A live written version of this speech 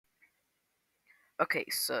Okay,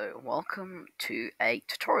 so welcome to a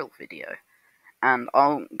tutorial video, and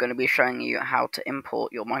I'm going to be showing you how to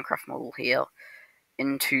import your Minecraft model here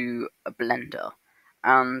into a Blender.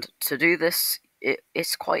 And to do this,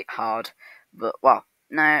 it's quite hard, but well,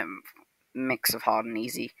 no, mix of hard and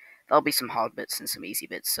easy. There'll be some hard bits and some easy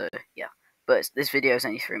bits, so yeah. But this video is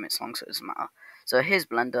only 3 minutes long, so it doesn't matter. So here's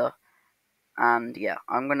Blender, and yeah,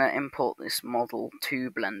 I'm going to import this model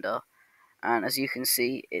to Blender, and as you can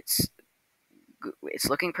see, it's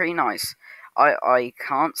looking pretty nice. I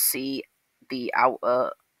can't see the outer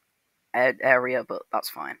area, but that's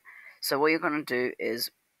fine. So what you're going to do is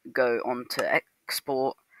go on to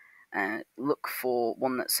export and look for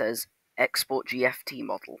one that says export GFT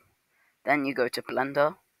model. Then you go to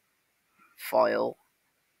Blender, File,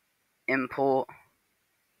 Import,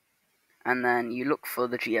 and then you look for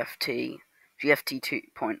the GFT. GFT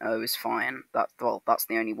 2.0 is fine. That's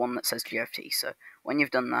the only one that says GFT. So when you've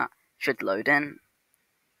done that, it should load in.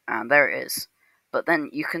 And there it is. But then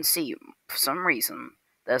you can see, for some reason,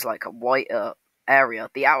 there's like a whiter area.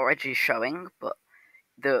 The outer edge is showing, but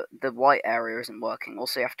the white area isn't working.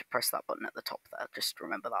 Also, you have to press that button at the top there. Just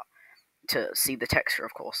remember that to see the texture,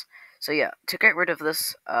 of course. So yeah, to get rid of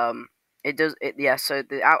this, so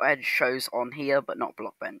the outer edge shows on here, but not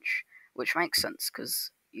Blockbench, which makes sense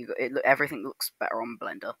because everything looks better on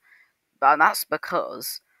Blender. But that's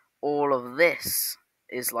because all of this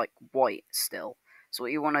is like white still. So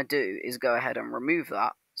what you want to do is go ahead and remove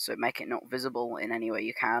that, so make it not visible in any way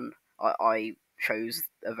you can. I chose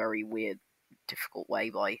a very weird, difficult way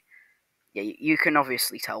by, yeah, you can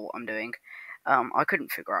obviously tell what I'm doing. I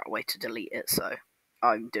couldn't figure out a way to delete it, so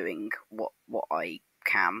I'm doing what I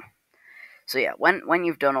can. So yeah, when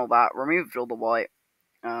you've done all that, removed all the white,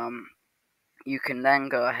 you can then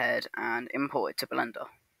go ahead and import it to Blender.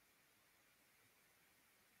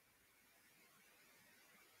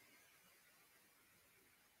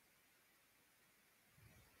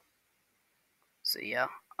 So yeah,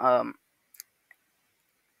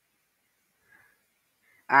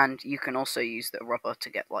 and you can also use the rubber to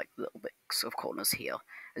get like little bits of corners here,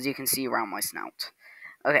 as you can see around my snout.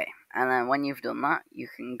 Okay, and then when you've done that, you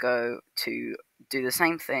can go to do the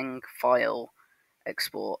same thing, File,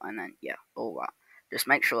 Export, and then yeah, all that. Just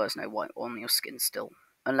make sure there's no white on your skin still,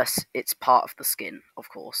 unless it's part of the skin, of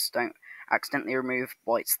course. Don't accidentally remove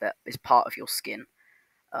whites that is part of your skin.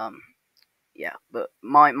 Yeah, but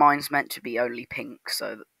mine's meant to be only pink,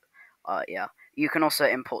 so yeah. You can also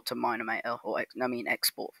import to Minimator, or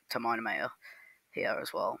export to Minimator here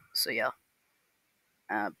as well. So yeah,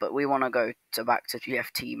 but we want to go to back to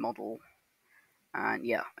GFT model, and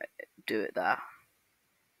yeah, do it there.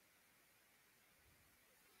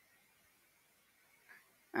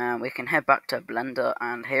 And we can head back to Blender,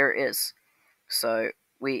 and here it is. So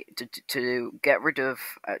we to get rid of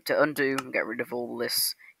to undo and get rid of all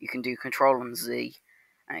this, you can do Control and Z,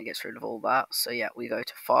 and it gets rid of all that. So yeah, we go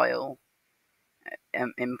to File,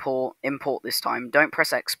 import this time. Don't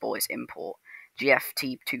press Export, it's Import.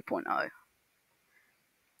 GFT 2.0.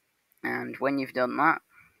 And when you've done that,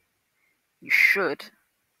 you should,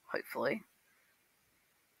 hopefully,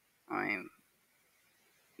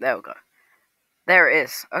 there we go. There it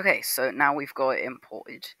is. Okay, so now we've got it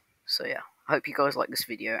imported. So yeah, hope you guys like this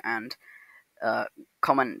video, and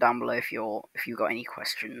comment down below if you've got any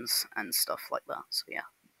questions and stuff like that. So yeah,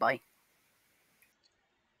 bye.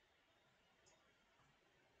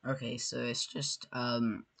 Okay, so it's just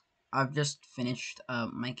I've just finished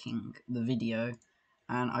making the video,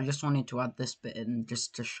 and I just wanted to add this bit in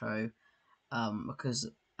just to show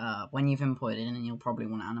because when you've imported it in, you'll probably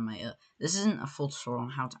want to animate it. This isn't a full tutorial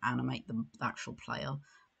on how to animate the actual player,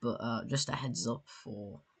 but just a heads up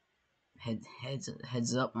for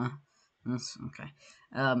heads up. That's okay.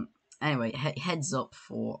 Anyway, heads up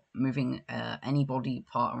for moving any body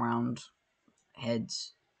part around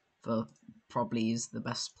heads for probably is the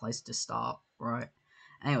best place to start, right?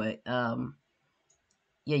 Anyway, yeah,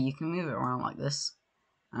 you can move it around like this,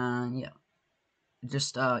 and yeah,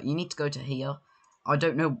 just you need to go to here. I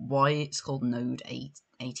don't know why it's called Node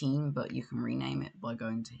 18, but you can rename it by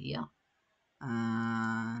going to here,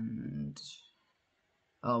 and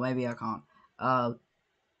oh, maybe I can't.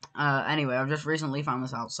 Anyway, I've just recently found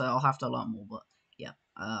this out, so I'll have to learn more. But yeah,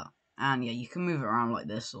 and yeah, you can move it around like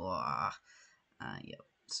this, or yeah.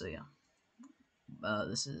 So yeah,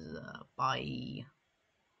 this is bye.